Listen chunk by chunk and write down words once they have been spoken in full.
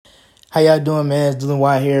How y'all doing, man? It's Dylan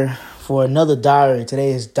White here for another diary.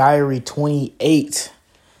 Today is Diary 28.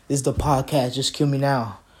 This is the podcast. Just kill me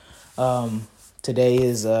now. Today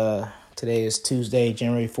is Tuesday,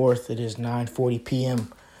 January 4th. It is 9:40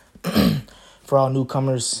 p.m. For all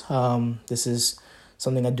newcomers, this is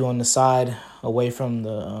something I do on the side, away from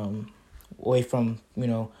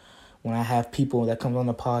when I have people that come on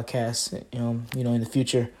the podcast, in the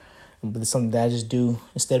future. But it's something that I just do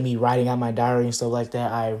instead of me writing out my diary and stuff like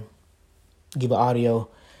that. I give an audio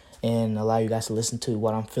and allow you guys to listen to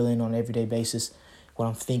what I'm feeling on an everyday basis, what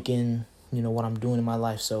I'm thinking, what I'm doing in my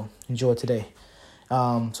life. So enjoy today.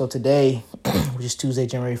 So today, which is Tuesday,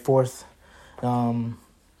 January 4th,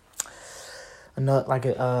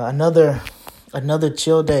 another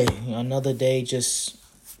chill day, another day, just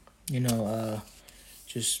another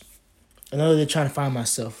day trying to find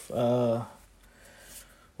myself. What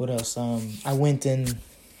else? I went and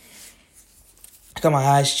got my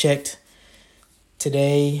eyes checked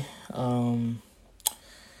today.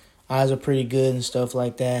 Eyes are pretty good and stuff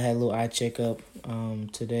like that. Had a little eye checkup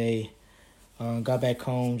today. Got back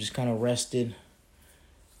home, just kind of rested.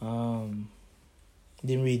 Didn't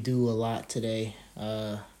really do a lot today.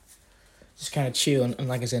 Just kind of chill, and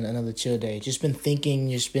like I said, another chill day. Just been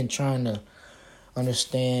thinking, just been trying to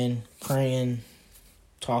understand, praying,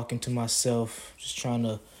 talking to myself, just trying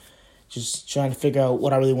to figure out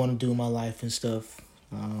what I really want to do in my life and stuff.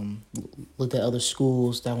 Looked at other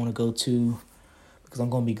schools that I want to go to because I'm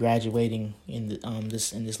going to be graduating in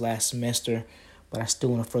this last semester, but I still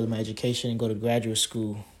want to further my education and go to graduate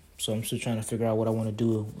school. So I'm still trying to figure out what I want to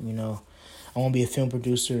do. I want to be a film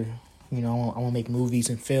producer. I want to make movies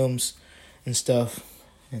and films and stuff,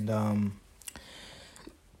 and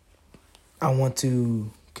I want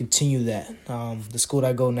to continue that. The school that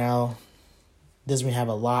I go now doesn't really have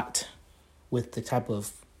a lot with the type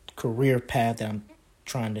of career path that I'm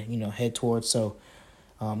trying to, head towards. So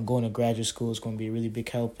going to graduate school is going to be a really big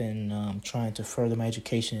help in trying to further my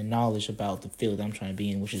education and knowledge about the field that I'm trying to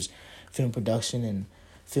be in, which is film production and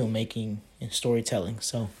filmmaking and storytelling.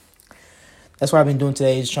 So that's what I've been doing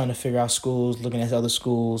today, is trying to figure out schools, looking at other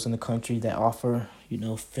schools in the country that offer,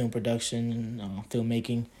 film production and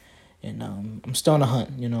filmmaking. And I'm still on the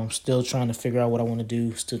hunt. I'm still trying to figure out what I want to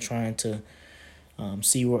do, still trying to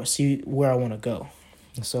see where I want to go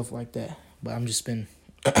and stuff like that. But I'm just been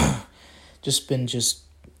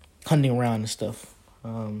hunting around and stuff.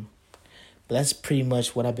 But that's pretty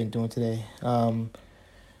much what I've been doing today.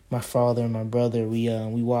 My father and my brother, we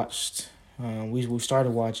started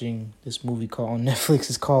watching this movie on Netflix.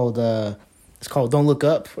 It's called Don't Look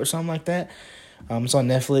Up or something like that. It's on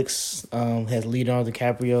Netflix. Has Leonardo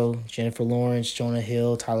DiCaprio, Jennifer Lawrence, Jonah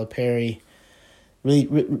Hill, Tyler Perry. Really,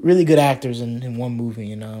 really good actors in one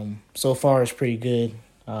movie, and so far it's pretty good.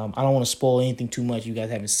 I don't want to spoil anything too much. You guys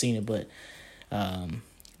haven't seen it, but I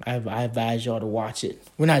advise y'all to watch it.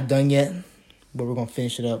 We're not done yet, but we're gonna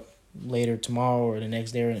finish it up later tomorrow or the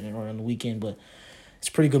next day or on the weekend. But it's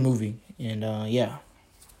a pretty good movie, and yeah,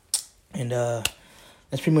 and that's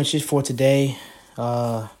pretty much it for today.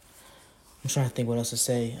 I'm trying to think what else to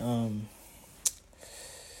say.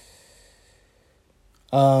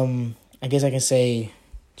 I guess I can say,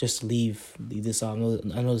 just leave this off. I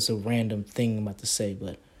know it's a random thing I'm about to say,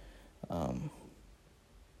 but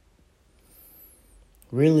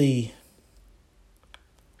really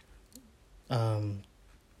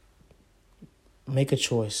make a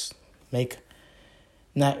choice.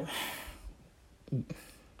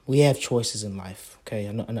 We have choices in life, okay?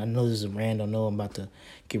 I know this is random. I know I'm about to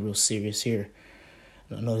get real serious here.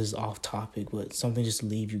 I know this is off topic, but something just to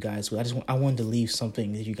leave you guys with. I wanted to leave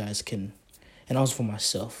something that you guys can, and also for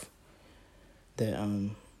myself, that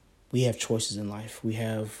we have choices in life. We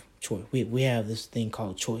have choice. We have this thing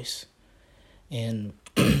called choice, and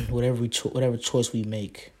whatever choice we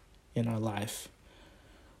make in our life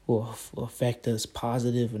will affect us,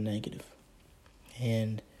 positive or negative,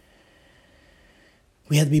 and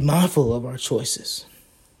we have to be mindful of our choices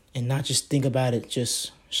and not just think about it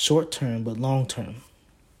just short term, but long term.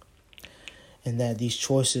 And that these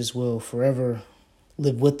choices will forever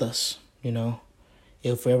live with us, It'll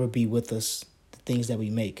forever be with us, the things that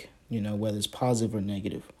we make, whether it's positive or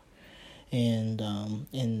negative. And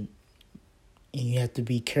you have to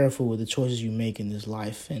be careful with the choices you make in this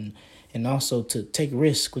life, and also to take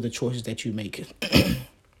risk with the choices that you make.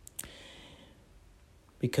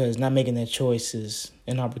 Because not making that choice is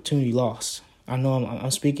an opportunity lost. I know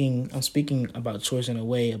I'm speaking about choice in a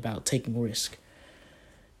way about taking risk,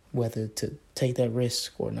 whether to take that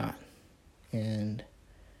risk or not. And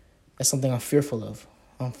that's something I'm fearful of.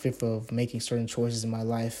 I'm fearful of making certain choices in my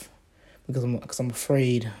life because I'm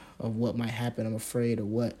afraid of what might happen. I'm afraid of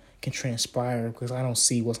what can transpire because I don't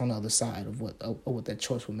see what's on the other side of what that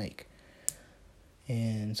choice will make.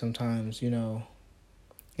 And sometimes,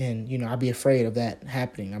 I'll be afraid of that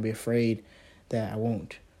happening. I'll be afraid that I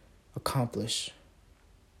won't accomplish.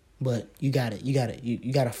 But you got it.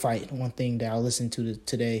 You got to fight. One thing that I listened to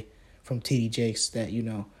today from T.D. Jakes that,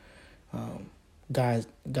 God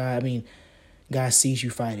sees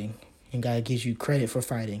you fighting, and God gives you credit for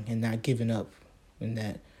fighting and not giving up. And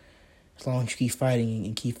that as long as you keep fighting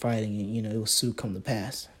and keep fighting, it will soon come to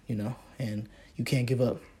pass, and you can't give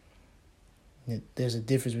up. There's a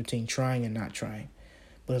difference between trying and not trying.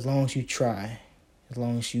 But as long as you try, as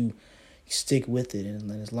long as you stick with it,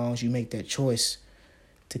 and as long as you make that choice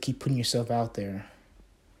to keep putting yourself out there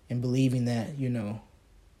and believing that,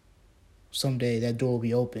 someday that door will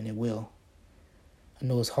be open, it will. I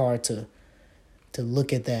know it's hard to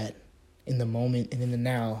look at that in the moment and in the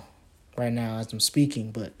now, right now as I'm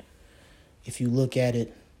speaking, but if you look at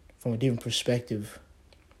it from a different perspective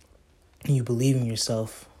and you believe in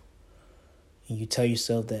yourself and you tell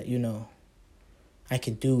yourself that, I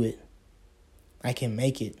can do it, I can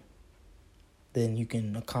make it, then you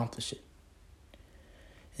can accomplish it.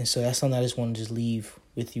 And so that's something I just want to just leave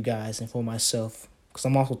with you guys and for myself, because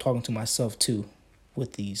I'm also talking to myself too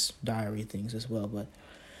with these diary things as well. But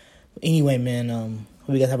anyway, man,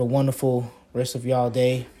 hope you guys have a wonderful rest of y'all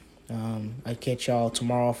day. I catch y'all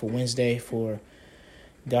tomorrow for Wednesday for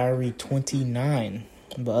Diary 29.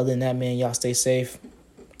 But other than that, man, y'all stay safe.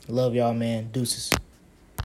 Love y'all, man. Deuces.